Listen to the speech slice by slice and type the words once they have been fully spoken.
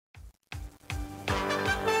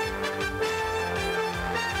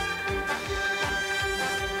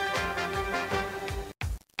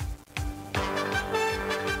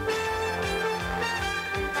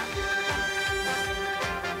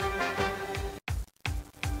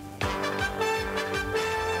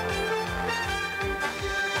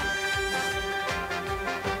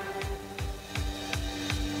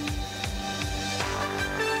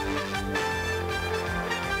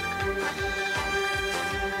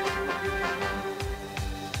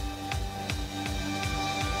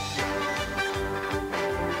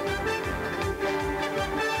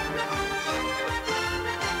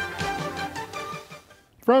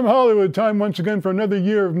From Hollywood, time once again for another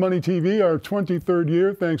year of Money TV, our 23rd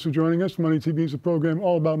year. Thanks for joining us. Money TV is a program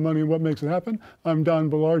all about money and what makes it happen. I'm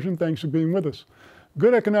Baillargeon. Thanks for being with us.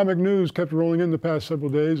 Good economic news kept rolling in the past several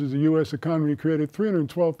days as the U.S. economy created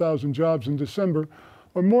 312,000 jobs in December,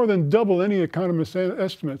 or more than double any economist's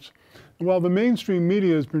estimates. And while the mainstream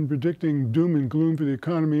media has been predicting doom and gloom for the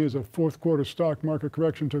economy as a fourth quarter stock market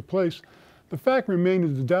correction took place, the fact remained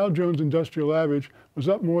that the Dow Jones Industrial Average was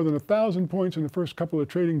up more than 1,000 points in the first couple of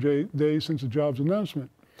trading days since the jobs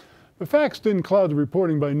announcement. The facts didn't cloud the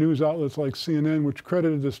reporting by news outlets like CNN, which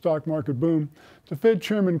credited the stock market boom. The Fed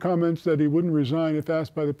chairman comments that he wouldn't resign if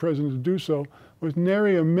asked by the president to do so, with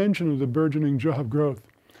nary a mention of the burgeoning job growth.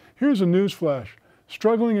 Here's a news flash.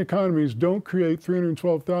 Struggling economies don't create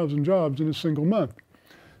 312,000 jobs in a single month.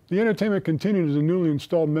 The entertainment continued as the newly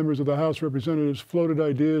installed members of the House of Representatives floated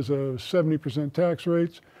ideas of 70% tax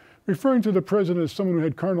rates, referring to the president as someone who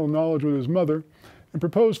had carnal knowledge with his mother, and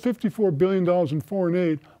proposed $54 billion in foreign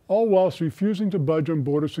aid, all whilst refusing to budge on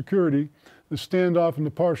border security. The standoff and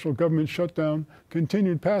the partial government shutdown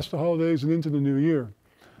continued past the holidays and into the new year.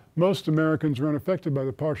 Most Americans were unaffected by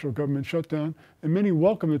the partial government shutdown, and many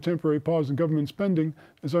welcome the temporary pause in government spending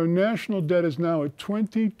as our national debt is now at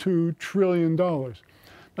 $22 trillion.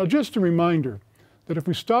 Now, just a reminder that if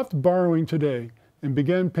we stopped borrowing today and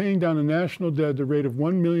began paying down a national debt at the rate of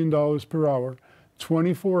 $1 million per hour,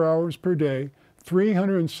 24 hours per day,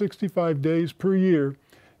 365 days per year,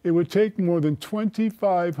 it would take more than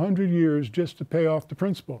 2,500 years just to pay off the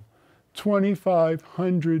principal.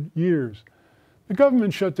 2,500 years. The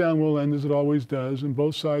government shutdown will end as it always does, and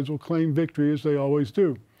both sides will claim victory as they always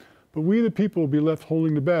do. But we, the people, will be left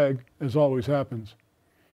holding the bag, as always happens.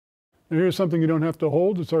 Now, here's something you don't have to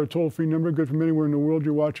hold. It's our toll-free number, good from anywhere in the world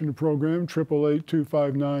you're watching the program,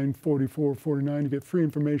 888-259-4449, to get free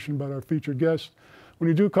information about our featured guests. When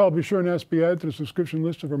you do call, be sure and ask to be added to the subscription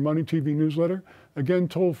list of our Money TV newsletter. Again,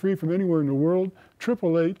 toll-free from anywhere in the world,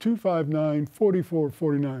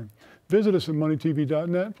 888-259-4449. Visit us at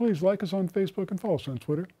MoneyTV.net. Please like us on Facebook and follow us on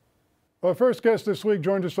Twitter. Our first guest this week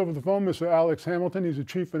joins us over the phone, Mr. Alex Hamilton. He's the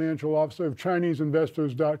Chief Financial Officer of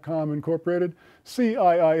ChineseInvestors.com Incorporated.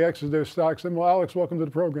 CIIX is their stock symbol. Alex, welcome to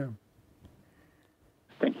the program.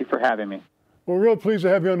 Thank you for having me. Well, we're real pleased to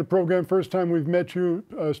have you on the program. First time we've met you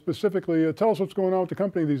specifically. Tell us what's going on with the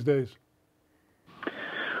company these days.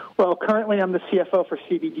 Well, currently I'm the CFO for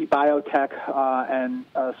CBD Biotech and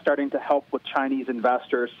starting to help with Chinese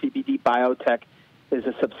investors. CBD Biotech is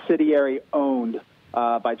a subsidiary owned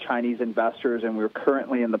by Chinese investors, and we're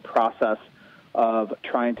currently in the process of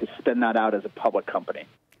trying to spin that out as a public company.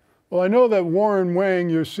 Well, I know that Warren Wang,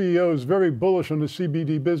 your CEO, is very bullish on the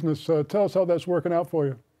CBD business. Tell us how that's working out for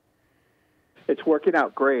you. It's working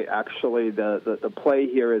out great, actually. The play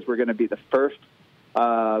here is we're going to be the first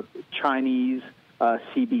Chinese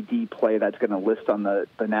CBD play that's going to list on the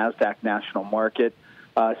NASDAQ national market.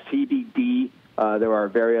 CBD, there are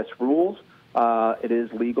various rules. It is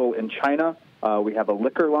legal in China. We have a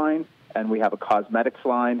liquor line, and we have a cosmetics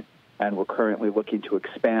line, and we're currently looking to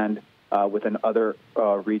expand within other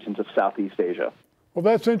regions of Southeast Asia. Well,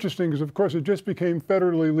 that's interesting because, of course, it just became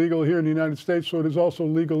federally legal here in the United States, so it is also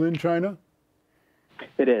legal in China?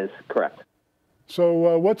 It is, correct.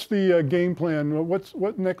 So what's the game plan?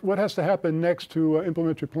 What has to happen next to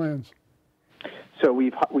implement your plans? So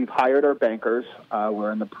we've hired our bankers.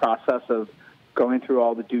 We're in the process of going through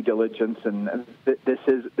all the due diligence, and this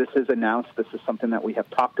is announced. This is something that we have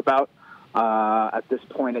talked about. At this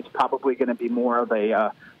point, it's probably going to be more of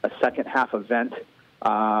a second half event.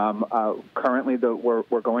 Currently,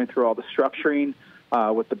 we're going through all the structuring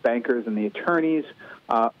with the bankers and the attorneys.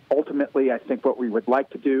 Ultimately, I think what we would like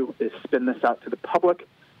to do is spin this out to the public.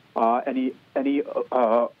 Any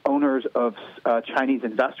owners of Chinese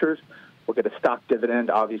investors will get a stock dividend.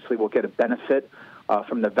 Obviously, we'll get a benefit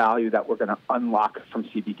from the value that we're going to unlock from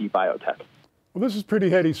CBD Biotech. Well, this is pretty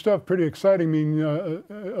heady stuff, pretty exciting. I mean,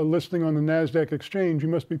 a listing on the NASDAQ exchange, you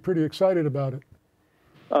must be pretty excited about it.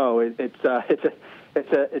 Oh, it's a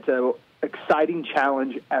exciting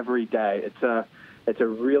challenge every day. It's a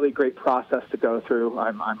really great process to go through.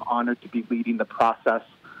 I'm honored to be leading the process,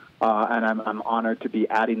 and I'm honored to be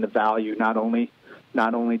adding the value not only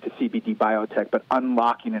to CBD Biotech, but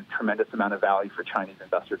unlocking a tremendous amount of value for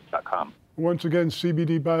ChineseInvestors.com. Once again,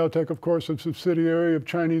 CBD Biotech, of course, a subsidiary of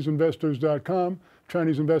ChineseInvestors.com.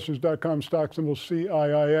 ChineseInvestors.com, stock symbol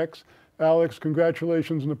CIIX. Alex,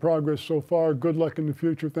 congratulations on the progress so far. Good luck in the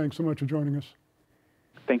future. Thanks so much for joining us.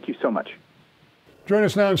 Thank you so much. Join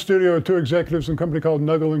us now in studio are two executives in a company called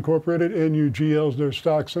Nuggle Incorporated. NUGL is their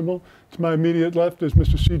stock symbol. To my immediate left is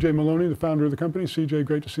Mr. CJ Maloney, the founder of the company. CJ,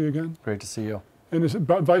 great to see you again. Great to see you. And this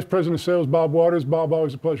Vice President of Sales, Bob Waters. Bob,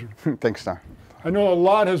 always a pleasure. Thanks, Don. I know a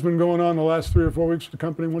lot has been going on the last 3 or 4 weeks with the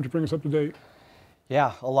company. Why don't you bring us up to date?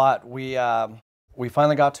 Yeah, a lot. We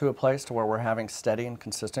finally got to a place to where we're having steady and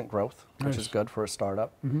consistent growth, which is good for a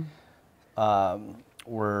startup.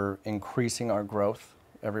 We're increasing our growth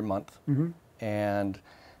every month, and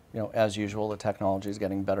as usual, the technology is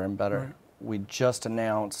getting better and better. Right. We just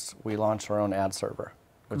announced we launched our own ad server,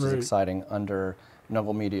 which is exciting, under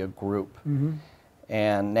Noble Media Group.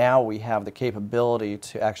 And now we have the capability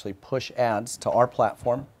to actually push ads to our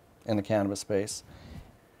platform in the cannabis space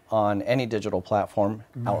on any digital platform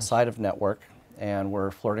outside of network. And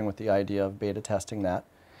we're flirting with the idea of beta testing that.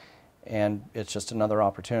 And it's just another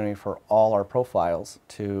opportunity for all our profiles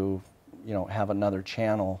to have another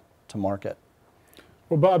channel to market.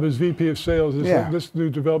 Well, Bob, as VP of Sales, this new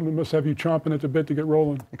development must have you chomping at the bit to get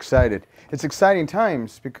rolling. Excited. It's exciting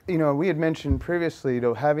times. We had mentioned previously,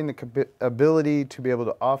 having the ability to be able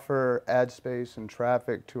to offer ad space and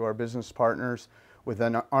traffic to our business partners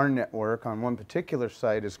within our network on one particular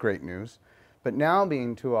site is great news. But now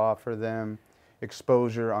being to offer them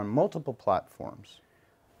exposure on multiple platforms,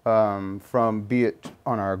 from be it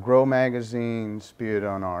on our Grow magazines, be it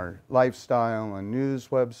on our lifestyle and news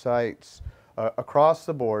websites, across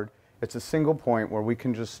the board, it's a single point where we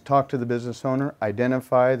can just talk to the business owner,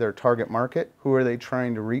 identify their target market, who are they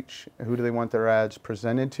trying to reach, who do they want their ads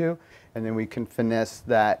presented to, and then we can finesse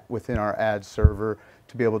that within our ad server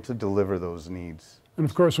to be able to deliver those needs. And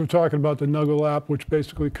of course, we're talking about the Nuggle app, which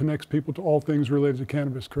basically connects people to all things related to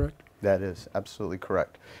cannabis, correct? That is absolutely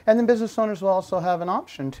correct. And then business owners will also have an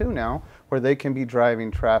option too now, where they can be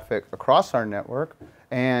driving traffic across our network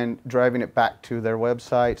and driving it back to their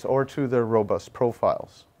websites or to their robust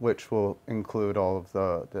profiles, which will include all of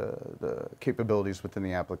the capabilities within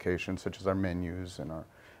the application, such as our menus and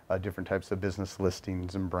our different types of business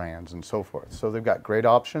listings and brands and so forth. So they've got great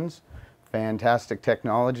options, fantastic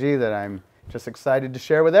technology that I'm just excited to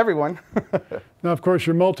share with everyone. Now, of course,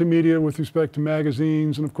 you're multimedia with respect to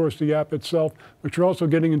magazines and, of course, the app itself, but you're also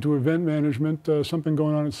getting into event management, something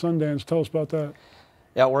going on at Sundance. Tell us about that.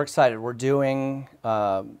 Yeah, we're excited. We're doing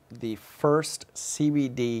the first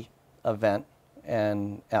CBD event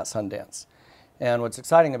at Sundance. And what's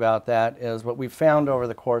exciting about that is what we've found over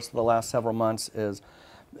the course of the last several months is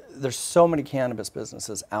there's so many cannabis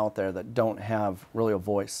businesses out there that don't have really a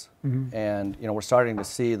voice. And we're starting to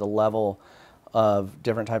see the level of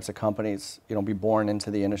different types of companies be born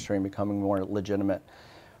into the industry and becoming more legitimate.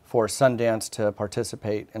 For Sundance to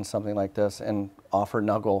participate in something like this and offer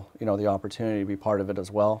Nuggle the opportunity to be part of it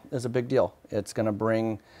as well is a big deal. It's going to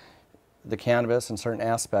bring the cannabis and certain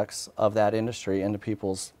aspects of that industry into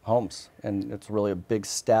people's homes, and it's really a big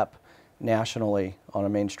step nationally on a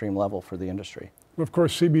mainstream level for the industry. Of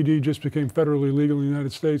course, CBD just became federally legal in the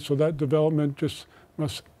United States, so that development just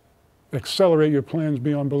must accelerate your plans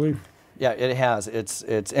beyond belief. Yeah, it has. It's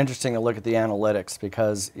interesting to look at the analytics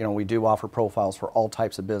because we do offer profiles for all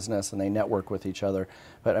types of business and they network with each other.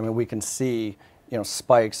 But I mean, we can see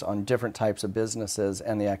spikes on different types of businesses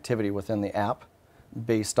and the activity within the app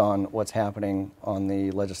based on what's happening on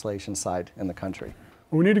the legislation side in the country.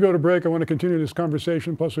 Well, we need to go to break. I want to continue this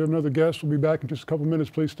conversation. Plus, we have another guest. We'll be back in just a couple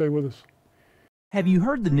minutes. Please stay with us. Have you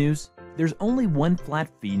heard the news? There's only one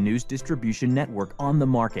flat-fee news distribution network on the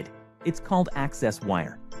market. It's called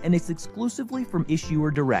AccessWire, and it's exclusively from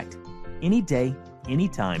Issuer Direct. Any day,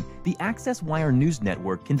 anytime, the AccessWire News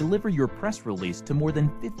Network can deliver your press release to more than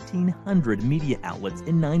 1,500 media outlets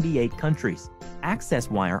in 98 countries.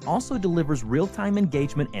 AccessWire also delivers real-time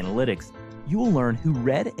engagement analytics. You will learn who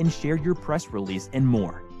read and shared your press release and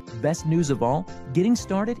more. Best news of all, getting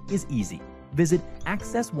started is easy. Visit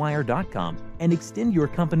accesswire.com and extend your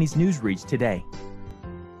company's news reach today.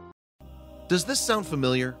 Does this sound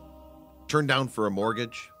familiar? Turned down for a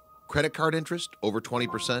mortgage? Credit card interest over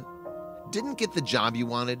 20%? Didn't get the job you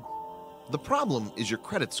wanted? The problem is your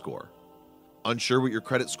credit score. Unsure what your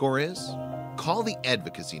credit score is? Call the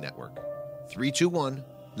Advocacy Network.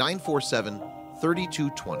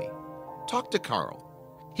 321-947-3220. Talk to Carl.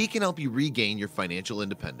 He can help you regain your financial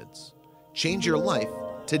independence. Change your life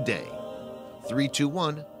today.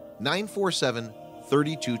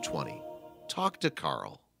 321-947-3220. Talk to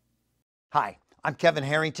Carl. Hi, I'm Kevin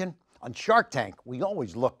Harrington. On Shark Tank, we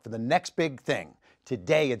always look for the next big thing.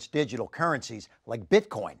 Today, it's digital currencies like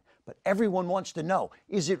Bitcoin. But everyone wants to know,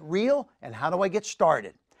 is it real and how do I get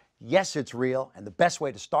started? Yes, it's real, and the best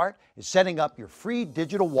way to start is setting up your free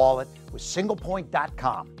digital wallet with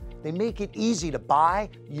SinglePoint.com. They make it easy to buy,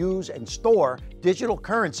 use, and store digital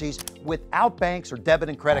currencies without banks or debit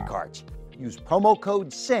and credit cards. Use promo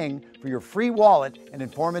code SING for your free wallet and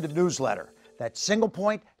informative newsletter. That's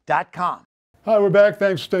SinglePoint.com. Hi, we're back.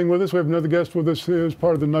 Thanks for staying with us. We have another guest with us here as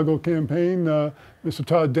part of the Nuggle campaign, Mr.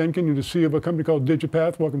 Todd Denkin. You're the CEO of a company called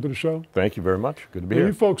Digipath. Welcome to the show. Thank you very much. Good to be Well, here.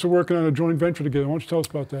 you folks are working on a joint venture together. Why don't you tell us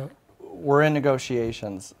about that? We're in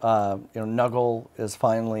negotiations. Nuggle is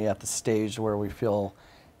finally at the stage where we feel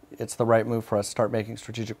it's the right move for us to start making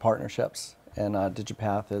strategic partnerships. And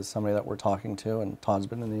Digipath is somebody that we're talking to, and Todd's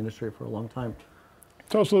been in the industry for a long time.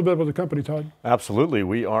 Tell us a little bit about the company, Todd. Absolutely.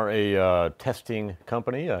 We are a testing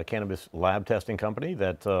company, a cannabis lab testing company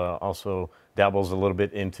that also dabbles a little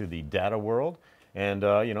bit into the data world. And,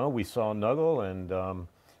 we saw Nuggle, and,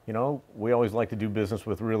 we always like to do business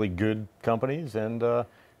with really good companies. And,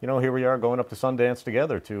 here we are going up to Sundance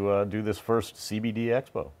together to do this first CBD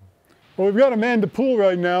Expo. Well, we've got Amanda Poole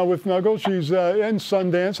right now with Nuggle. She's in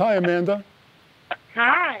Sundance. Hi, Amanda.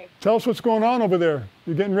 Hi. Tell us what's going on over there.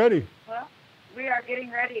 You're getting ready. Well, we are getting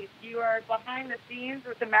ready. You are behind the scenes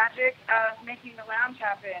with the magic of making the lounge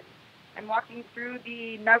happen. I'm walking through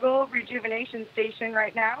the Nuggle Rejuvenation Station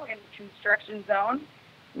right now in construction zone.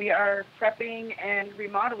 We are prepping and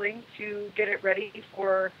remodeling to get it ready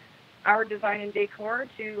for our design and decor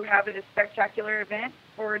to have it a spectacular event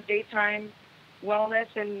for daytime wellness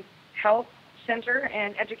and health center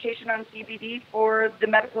and education on CBD for the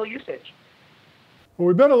medical usage. Well,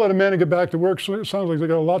 we better let Amanda get back to work. It sounds like they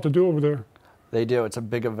got a lot to do over there. They do. It's a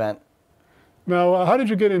big event. Now, how did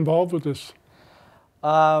you get involved with this?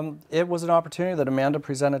 It was an opportunity that Amanda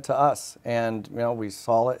presented to us, and we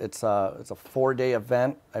saw it. It's a 4-day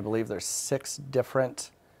event. I believe there's 6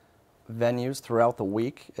 different venues throughout the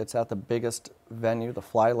week. It's at the biggest venue, the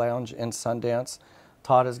Fly Lounge in Sundance.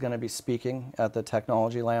 Todd is going to be speaking at the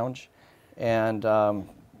Technology Lounge, and it's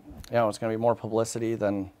going to be more publicity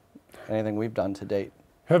than anything we've done to date.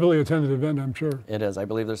 Heavily attended event, I'm sure. It is. I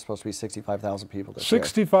believe there's supposed to be 65,000 people this year.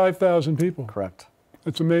 65,000 people? Correct.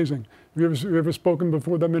 That's amazing. Have you ever spoken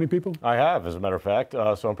before that many people? I have, as a matter of fact,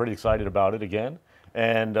 so I'm pretty excited about it again.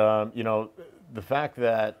 And, the fact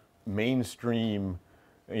that mainstream,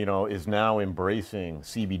 is now embracing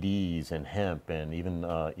CBDs and hemp and even,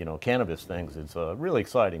 cannabis things, it's really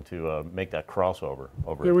exciting to make that crossover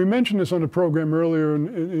over. Yeah, we mentioned this on the program earlier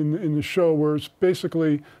in the show, where it's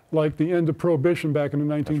basically like the end of Prohibition back in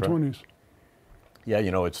the 1920s. Right.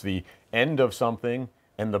 Yeah, it's the end of something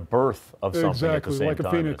and the birth of something exactly, at the same like time.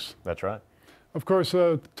 A phoenix. That's right. Of course,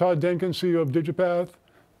 Todd Denkin, CEO of Digipath.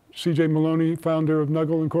 C.J. Maloney, founder of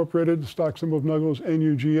Nuggle Incorporated. The stock symbol of Nuggle is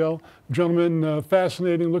NUGL. Gentlemen,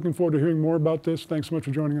 fascinating. Looking forward to hearing more about this. Thanks so much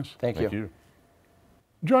for joining us. Thank you.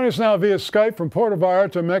 Joining us now via Skype from Puerto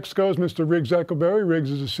Vallarta, Mexico, is Mr. Riggs Eckelberry.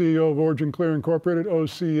 Riggs is the CEO of Origin Clear Incorporated,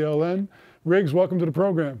 OCLN. Riggs, welcome to the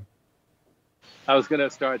program. I was going to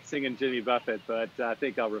start singing Jimmy Buffett, but I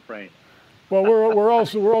think I'll refrain. Well, we're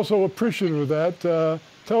also appreciative of that.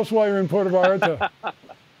 Tell us why you're in Puerto Vallarta.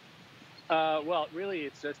 Well, really,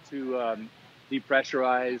 it's just to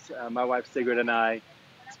depressurize. My wife Sigrid and I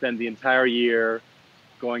spend the entire year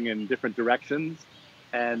going in different directions,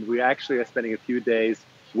 and we actually are spending a few days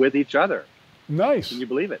with each other. Nice. Can you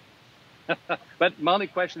believe it? But my only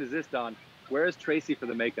question is this, Don. Where is Tracy for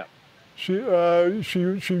the makeup? She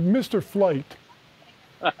missed her flight.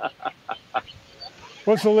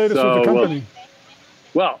 What's the latest with the company?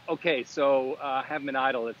 Well, okay, so I have been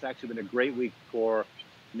idle. It's actually been a great week for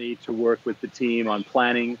me to work with the team on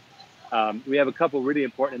planning. We have a couple really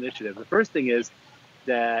important initiatives. The first thing is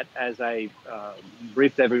that, as I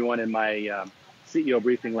briefed everyone in my CEO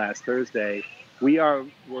briefing last Thursday, we are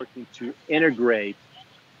working to integrate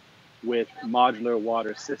with modular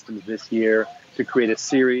water systems this year to create a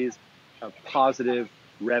series of positive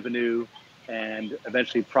revenue and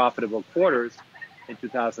eventually profitable quarters in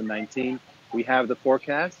 2019. We have the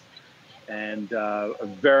forecast and a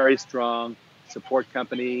very strong support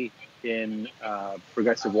company in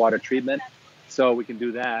progressive water treatment, so we can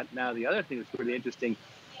do that. Now, the other thing that's really interesting,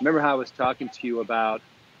 remember how I was talking to you about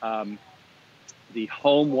the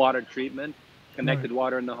home water treatment, connected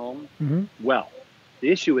water in the home? Mm-hmm. Well, the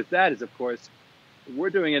issue with that is, of course,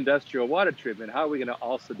 we're doing industrial water treatment. How are we going to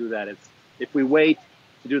also do that? If we wait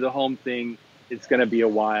to do the home thing, it's going to be a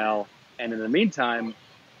while. And in the meantime,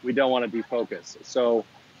 we don't want to defocus. So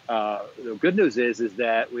the good news is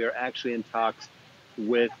that we are actually in talks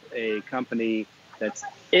with a company that's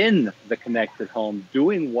in the connected home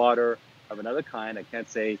doing water of another kind. I can't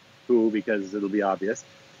say who because it'll be obvious.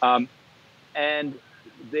 And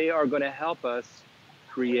they are going to help us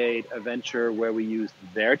create a venture where we use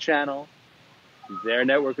their channel, their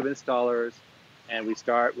network of installers, and we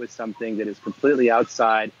start with something that is completely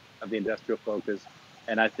outside of the industrial focus.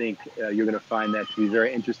 And I think you're going to find that to be a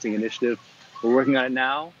very interesting initiative. We're working on it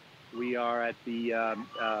now. We are at the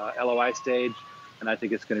LOI stage, and I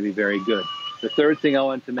think it's going to be very good. The third thing I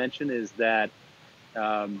want to mention is that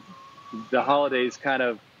the holidays kind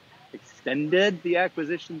of extended the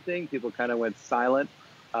acquisition thing. People kind of went silent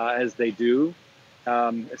as they do,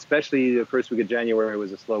 especially the first week of January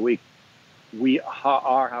was a slow week. We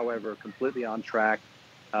are, however, completely on track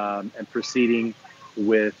and proceeding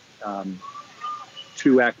with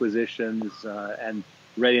 2 acquisitions and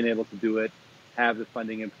ready and able to do it, have the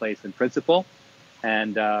funding in place in principle.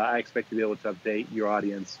 And I expect to be able to update your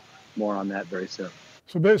audience more on that very soon.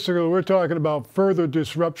 So basically, we're talking about further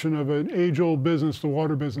disruption of an age-old business, the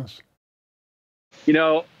water business. You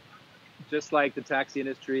know, just like the taxi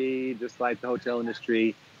industry, just like the hotel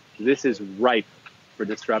industry, this is ripe for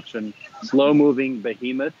disruption. Slow-moving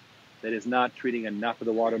behemoth that is not treating enough of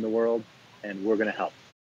the water in the world, and we're going to help.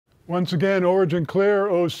 Once again, Origin Clear,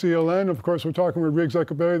 OCLN. Of course, we're talking with Riggs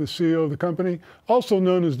Eckerberry, the CEO of the company, also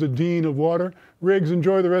known as the Dean of Water. Riggs,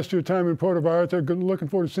 enjoy the rest of your time in Puerto Vallarta. Looking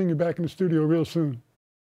forward to seeing you back in the studio real soon.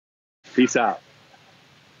 Peace out.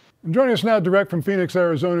 And joining us now direct from Phoenix,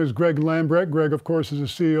 Arizona is Greg Lambrecht. Greg, of course, is the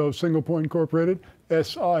CEO of Single Point Incorporated.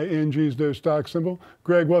 SING is their stock symbol.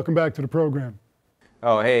 Greg, welcome back to the program.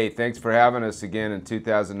 Oh, hey, thanks for having us again in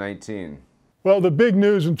 2019. Well, the big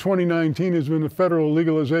news in 2019 has been the federal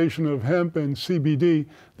legalization of hemp and CBD.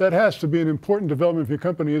 That has to be an important development for your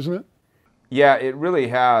company, isn't it? Yeah, it really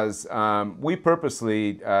has. We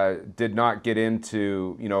purposely did not get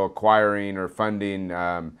into, acquiring or funding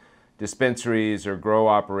dispensaries or grow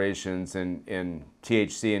operations in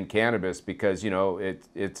THC and cannabis because,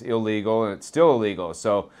 it's illegal and it's still illegal.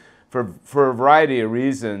 So for a variety of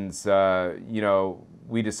reasons,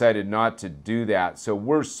 we decided not to do that. So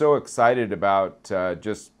we're so excited about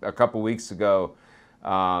just a couple weeks ago,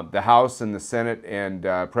 the House and the Senate and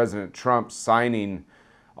President Trump signing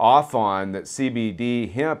off on that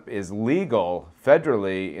CBD hemp is legal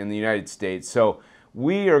federally in the United States. So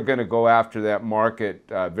we are going to go after that market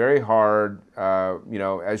very hard.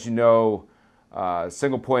 As you know,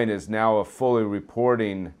 Single Point is now a fully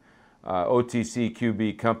reporting OTC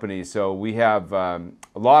QB company. So we have a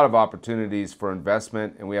lot of opportunities for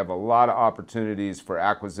investment and we have a lot of opportunities for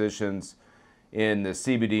acquisitions in the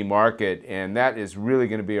CBD market, and that is really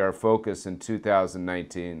going to be our focus in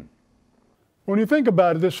 2019. When you think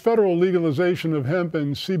about it, this federal legalization of hemp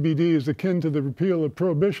and CBD is akin to the repeal of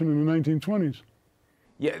prohibition in the 1920s.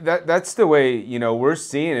 Yeah, that's the way, we're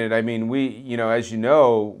seeing it. I mean, as you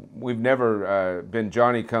know, we've never been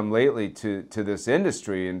Johnny-come-lately to this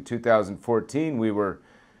industry. In 2014, we were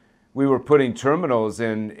putting terminals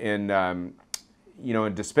in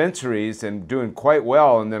dispensaries and doing quite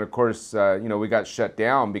well. And then, of course, we got shut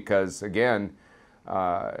down because, again,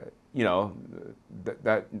 that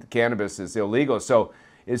cannabis is illegal. So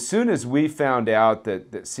as soon as we found out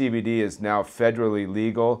that CBD is now federally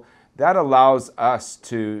legal, that allows us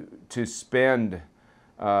to spend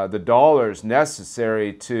the dollars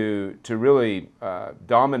necessary to really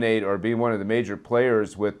dominate or be one of the major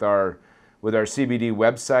players with our CBD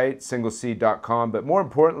website, singleseed.com. But more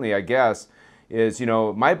importantly, I guess, is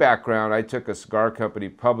my background. I took a cigar company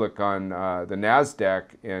public on the NASDAQ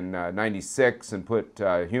in '96 and put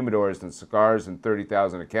humidors and cigars in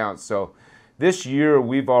 30,000 accounts. So this year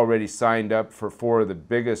we've already signed up for 4 of the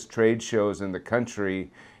biggest trade shows in the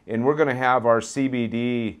country. And we're going to have our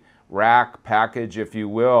CBD rack package, if you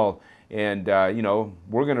will, and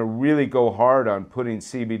we're going to really go hard on putting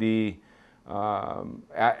CBD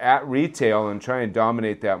at retail and try and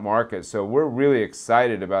dominate that market. So we're really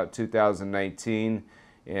excited about 2019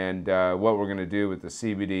 and what we're going to do with the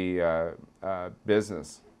CBD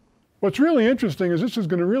business. What's really interesting is this is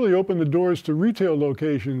going to really open the doors to retail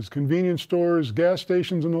locations, convenience stores, gas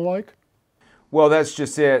stations, and the like. Well, that's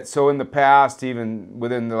just it. So in the past, even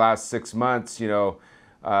within the last 6 months, keeping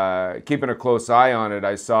a close eye on it,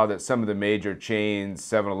 I saw that some of the major chains,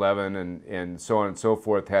 7-Eleven and so on and so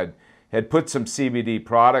forth, had put some CBD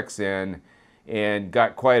products in and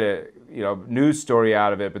got quite a news story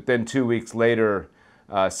out of it. But then 2 weeks later,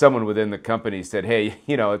 someone within the company said, "Hey,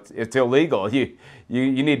 it's illegal. You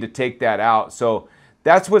need to take that out." So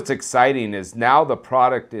that's what's exciting, is now the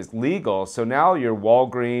product is legal. So now your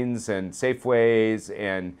Walgreens and Safeways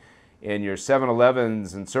and your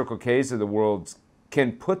 7-Elevens and Circle K's of the world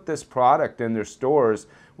can put this product in their stores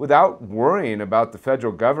without worrying about the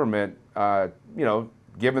federal government,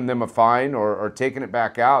 giving them a fine or taking it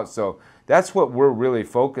back out. So that's what we're really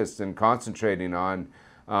focused and concentrating on.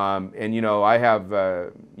 I have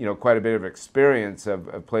quite a bit of experience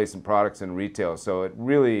of placing products in retail. So it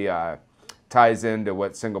really ties into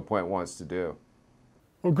what Single Point wants to do.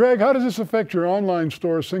 Well, Greg, how does this affect your online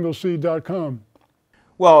store, singleseed.com?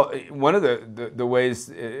 Well, one of the ways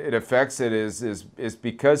it affects it is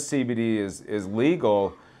because CBD is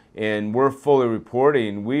legal and we're fully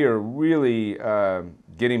reporting, we are really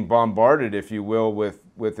getting bombarded, if you will,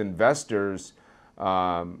 with investors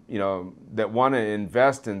that want to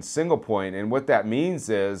invest in single point. And what that means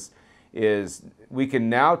is we can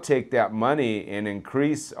now take that money and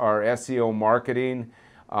increase our SEO marketing,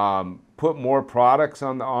 put more products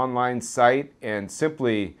on the online site, and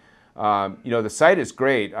simply, the site is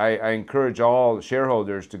great. I encourage all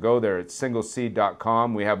shareholders to go there. It's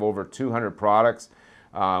singleseed.com. We have over 200 products.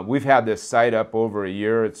 We've had this site up over a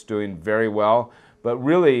year. It's doing very well. But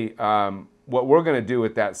really, what we're going to do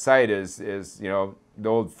with that site is the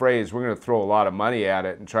old phrase, we're going to throw a lot of money at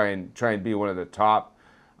it and try and be one of the top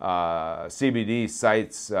CBD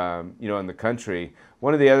sites in the country.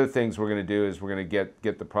 One of the other things we're going to do is we're going to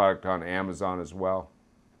get the product on Amazon as well.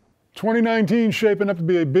 2019 shaping up to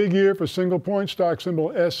be a big year for Single Point, stock symbol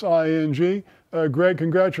SING. Greg,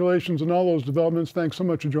 congratulations on all those developments. Thanks so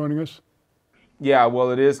much for joining us. Yeah,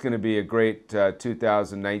 well, it is going to be a great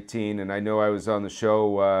 2019, and I know I was on the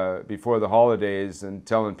show before the holidays and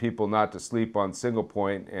telling people not to sleep on Single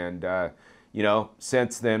Point, and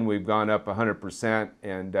since then we've gone up 100%,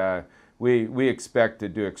 and we expect to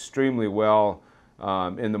do extremely well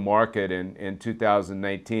in the market in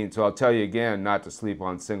 2019. So I'll tell you again, not to sleep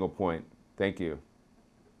on Single Point. Thank you.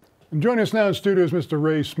 And joining us now in studio is Mr.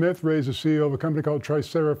 Ray Smith. Ray's the CEO of a company called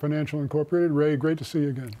Tricera Financial Incorporated. Ray, great to see you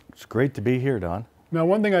again. It's great to be here, Don. Now,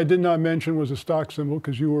 one thing I did not mention was a stock symbol,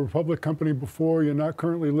 because you were a public company before. You're not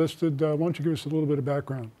currently listed. Why don't you give us a little bit of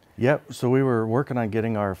background? Yep, so we were working on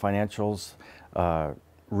getting our financials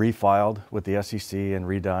refiled with the SEC and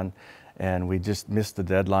redone, and we just missed the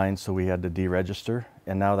deadline, so we had to deregister.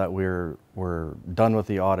 And now that we're done with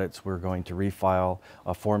the audits, we're going to refile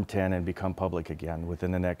a Form 10 and become public again.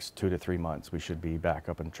 Within the next 2 to 3 months, we should be back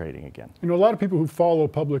up and trading again. You know, a lot of people who follow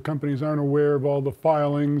public companies aren't aware of all the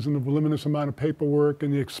filings and the voluminous amount of paperwork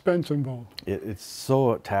and the expense involved. It's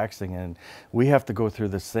so taxing, and we have to go through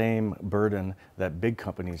the same burden that big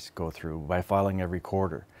companies go through by filing every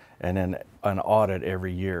quarter and then an audit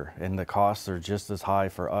every year. And the costs are just as high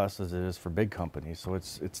for us as it is for big companies, so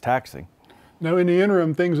it's taxing. Now, in the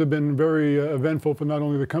interim, things have been very eventful for not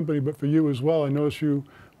only the company, but for you as well. I noticed you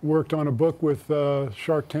worked on a book with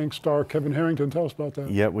Shark Tank star Kevin Harrington. Tell us about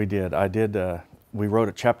that. Yeah, we did. We wrote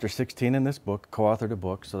a chapter 16 in this book, co-authored a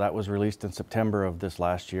book, so that was released in September of this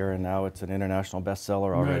last year, and now it's an international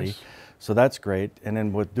bestseller already. Nice. So that's great. And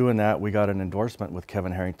then with doing that, we got an endorsement with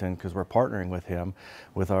Kevin Harrington, because we're partnering with him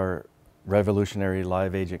with our revolutionary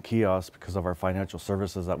live agent kiosk because of our financial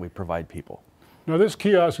services that we provide people. Now, this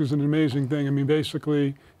kiosk is an amazing thing. I mean,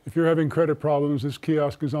 basically, if you're having credit problems, this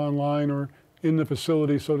kiosk is online or in the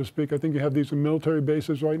facility, so to speak. I think you have these in military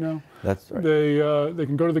bases right now. That's right. They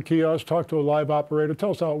can go to the kiosk, talk to a live operator.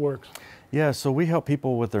 Tell us how it works. Yeah, so we help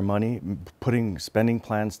people with their money, putting spending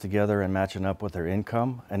plans together and matching up with their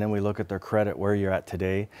income, and then we look at their credit, where you're at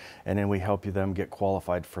today, and then we help them get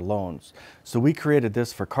qualified for loans. So we created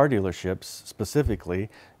this for car dealerships specifically.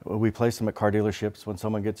 We place them at car dealerships. When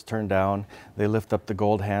someone gets turned down, they lift up the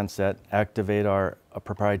gold handset, activate our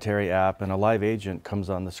proprietary app, and a live agent comes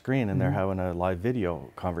on the screen, and they're having a live video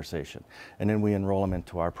conversation, and then we enroll them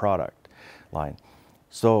into our product line.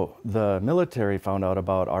 So the military found out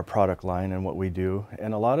about our product line and what we do,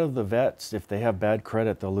 and a lot of the vets, if they have bad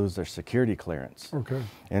credit, they'll lose their security clearance. Okay.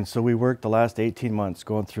 And so we worked the last 18 months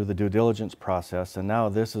going through the due diligence process, and now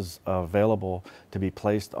this is available to be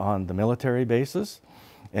placed on the military bases.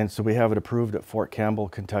 And so we have it approved at Fort Campbell,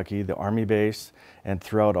 Kentucky, the Army base, and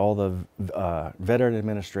throughout all the Veteran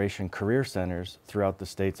Administration career centers throughout the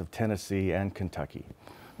states of Tennessee and Kentucky.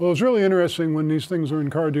 Well, it's really interesting when these things are in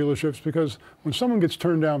car dealerships, because when someone gets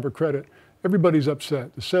turned down for credit, everybody's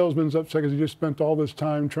upset. The salesman's upset because he just spent all this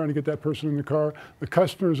time trying to get that person in the car. The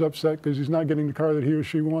customer's upset because he's not getting the car that he or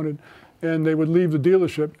she wanted. And they would leave the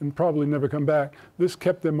dealership and probably never come back. This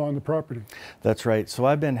kept them on the property. That's right. So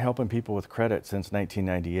I've been helping people with credit since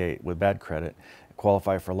 1998 with bad credit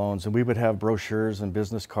qualify for loans, and we would have brochures and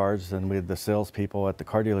business cards, and the salespeople at the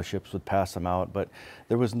car dealerships would pass them out, but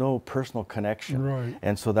there was no personal connection. Right.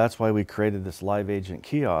 And so that's why we created this live agent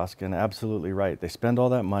kiosk. And absolutely right, they spend all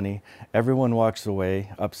that money, everyone walks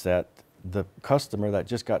away upset. The customer that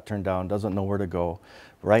just got turned down doesn't know where to go.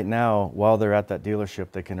 Right now, while they're at that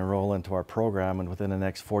dealership, they can enroll into our program, and within the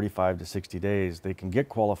next 45 to 60 days, they can get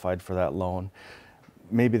qualified for that loan.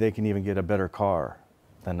 Maybe they can even get a better car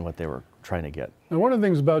than what they were trying to get. Now, one of the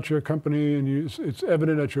things about your company, and it's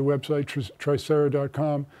evident at your website,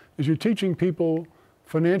 Tricera.com, is you're teaching people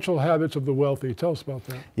Financial Habits of the Wealthy. Tell us about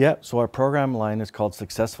that. Yeah, so our program line is called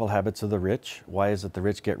Successful Habits of the Rich. Why is it the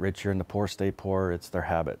rich get richer and the poor stay poor? It's their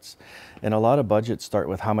habits. And a lot of budgets start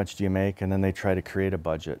with how much do you make, and then they try to create a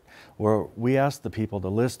budget. Where we ask the people to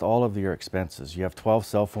list all of your expenses. You have 12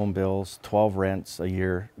 cell phone bills, 12 rents a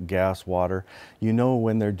year, gas, water. You know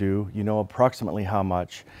when they're due, you know approximately how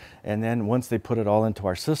much. And then once they put it all into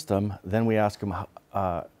our system, then we ask them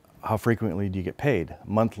how frequently do you get paid?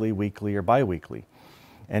 Monthly, weekly, or bi-weekly?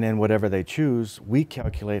 And then whatever they choose, we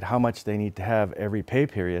calculate how much they need to have every pay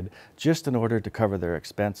period just in order to cover their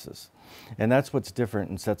expenses. And that's what's different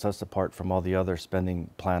and sets us apart from all the other spending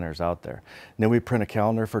planners out there. And then we print a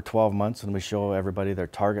calendar for 12 months and we show everybody their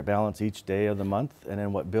target balance each day of the month and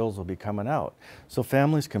then what bills will be coming out. So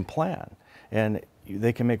families can plan and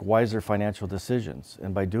they can make wiser financial decisions.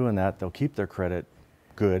 And by doing that, they'll keep their credit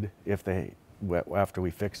good after we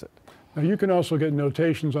fix it. Now, you can also get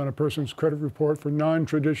notations on a person's credit report for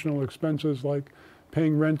non-traditional expenses like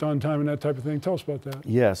paying rent on time and that type of thing. Tell us about that.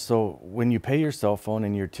 Yes, so when you pay your cell phone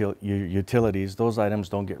and your utilities, those items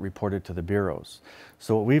don't get reported to the bureaus.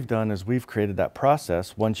 So what we've done is we've created that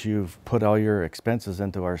process. Once you've put all your expenses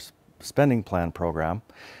into our spending plan program,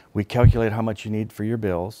 we calculate how much you need for your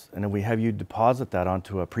bills, and then we have you deposit that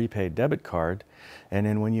onto a prepaid debit card. And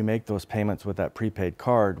then when you make those payments with that prepaid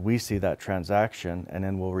card, we see that transaction, and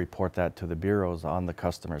then we'll report that to the bureaus on the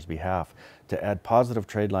customer's behalf to add positive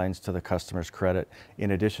trade lines to the customer's credit,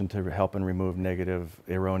 in addition to helping remove negative,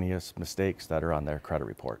 erroneous mistakes that are on their credit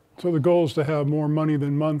report. So the goal is to have more money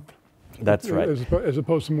than month. That's right. As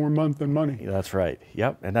opposed to more month than money. That's right.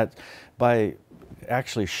 Yep. And that's by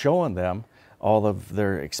actually showing them all of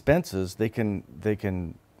their expenses, they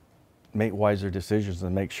can make wiser decisions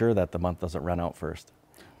and make sure that the month doesn't run out first.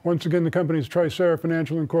 Once again, the company is Tricera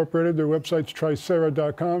Financial Incorporated. Their website's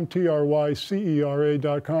tricera.com,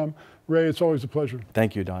 TRYCERA.com. Ray, it's always a pleasure.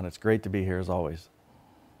 Thank you, Don. It's great to be here as always.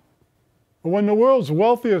 When the world's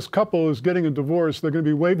wealthiest couple is getting a divorce, they're going to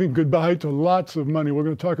be waving goodbye to lots of money. We're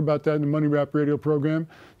going to talk about that in the Money Wrap radio program.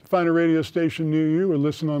 To find a radio station near you or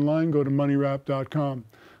listen online, go to moneywrap.com.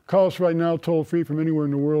 Call us right now, toll-free from anywhere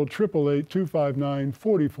in the world,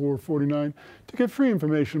 888-259-4449, to get free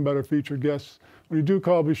information about our featured guests. When you do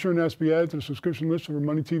call, be sure and ask to be added to the subscription list of our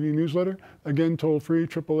Money TV newsletter. Again, toll-free,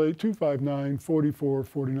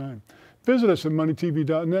 888-259-4449. Visit us at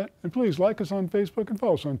moneytv.net, and please like us on Facebook and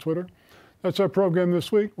follow us on Twitter. That's our program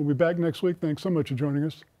this week. We'll be back next week. Thanks so much for joining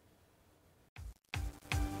us.